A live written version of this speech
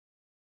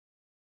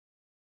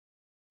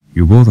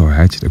You bought or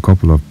hatched a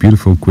couple of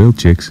beautiful quail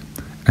chicks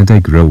and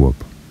they grow up.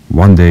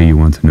 One day you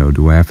want to know,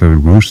 do I have a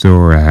rooster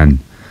or a hen?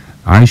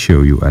 I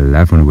show you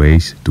 11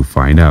 ways to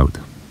find out.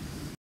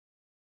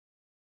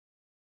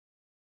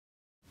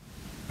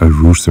 A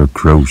rooster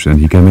crows and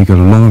he can make a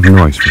lot of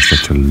noise for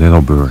such a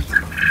little bird.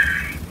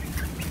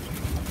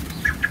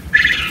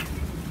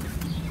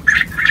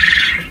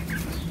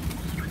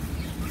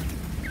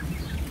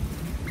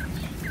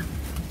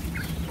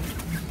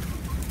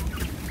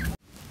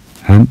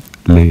 Hen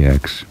lay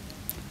eggs,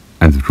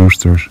 and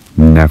roosters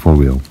never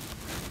will.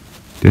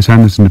 This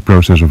hen is in the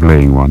process of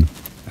laying one,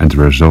 and the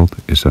result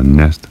is a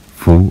nest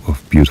full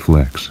of beautiful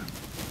eggs.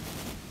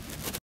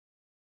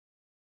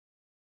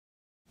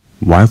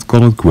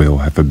 Wild-colored quail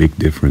have a big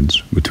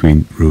difference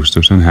between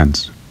roosters and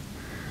hens.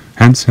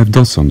 Hens have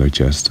dots on their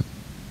chest,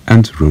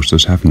 and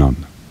roosters have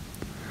none.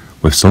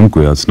 With some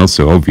quail it's not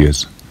so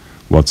obvious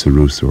what's a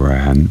rooster or a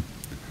hen,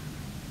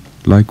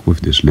 like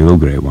with this little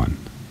grey one.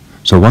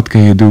 So what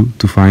can you do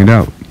to find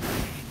out?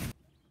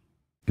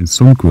 In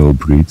some quail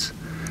breeds,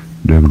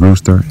 the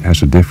rooster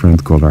has a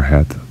different color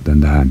head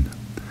than the hen.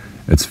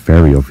 It's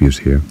very obvious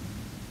here.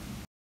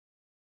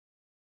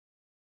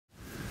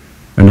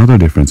 Another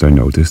difference I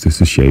noticed is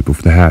the shape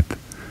of the head.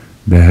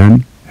 The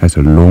hen has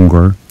a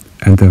longer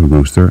and the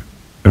rooster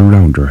a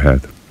rounder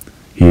head.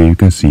 Here you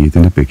can see it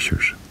in the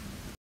pictures.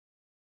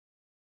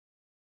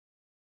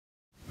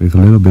 With a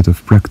little bit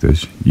of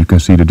practice, you can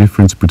see the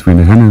difference between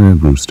a hen and a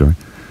rooster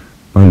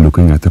by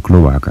looking at the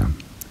cloaca.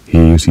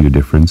 Here you see the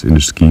difference in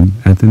the scheme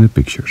and in the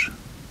pictures.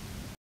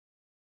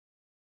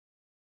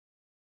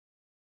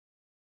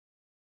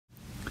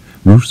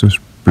 Roosters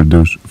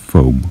produce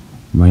foam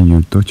when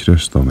you touch their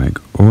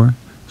stomach or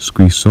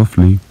squeeze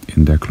softly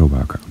in their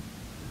cloaca.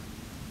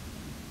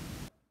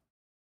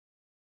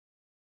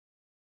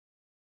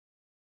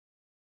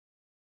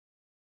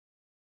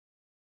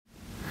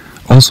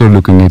 Also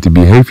looking at the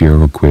behavior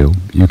of a quail,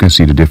 you can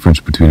see the difference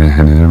between a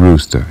hen and a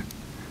rooster.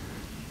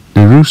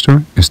 The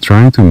rooster is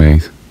trying to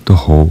mate the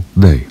whole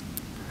day.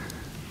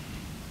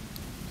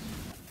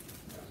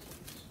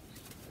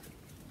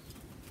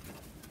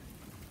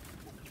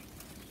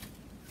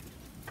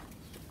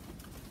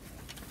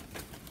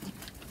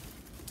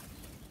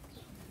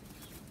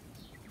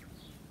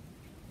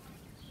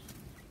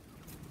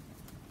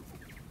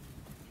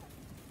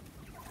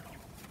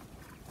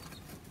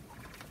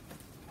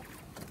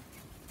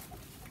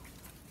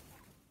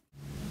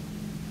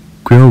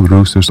 Quail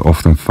roosters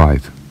often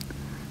fight.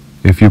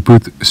 If you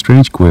put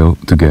strange quail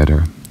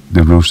together,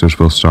 the roosters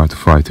will start to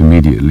fight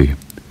immediately.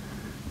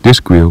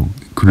 This quail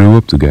grew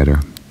up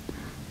together,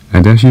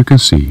 and as you can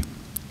see,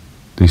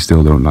 they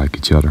still don't like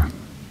each other.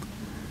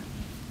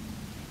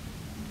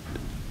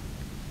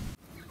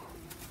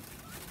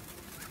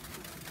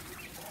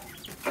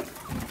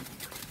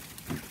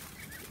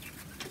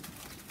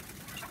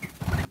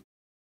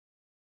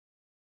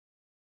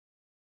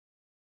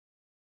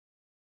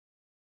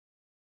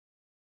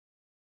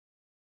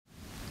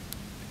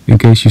 In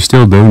case you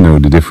still don't know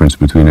the difference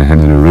between a hen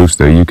and a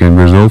rooster, you can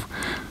resolve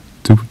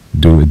to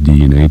do a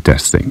DNA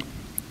testing.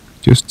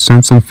 Just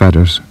send some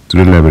feathers to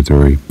the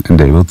laboratory and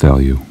they will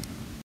tell you.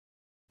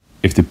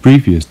 If the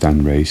previous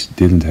 10 ways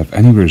didn't have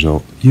any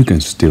result, you can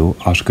still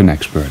ask an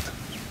expert.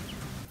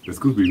 That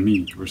could be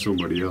me or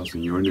somebody else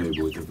in your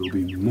neighborhood that will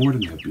be more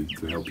than happy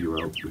to help you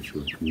out with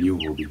your new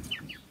hobby.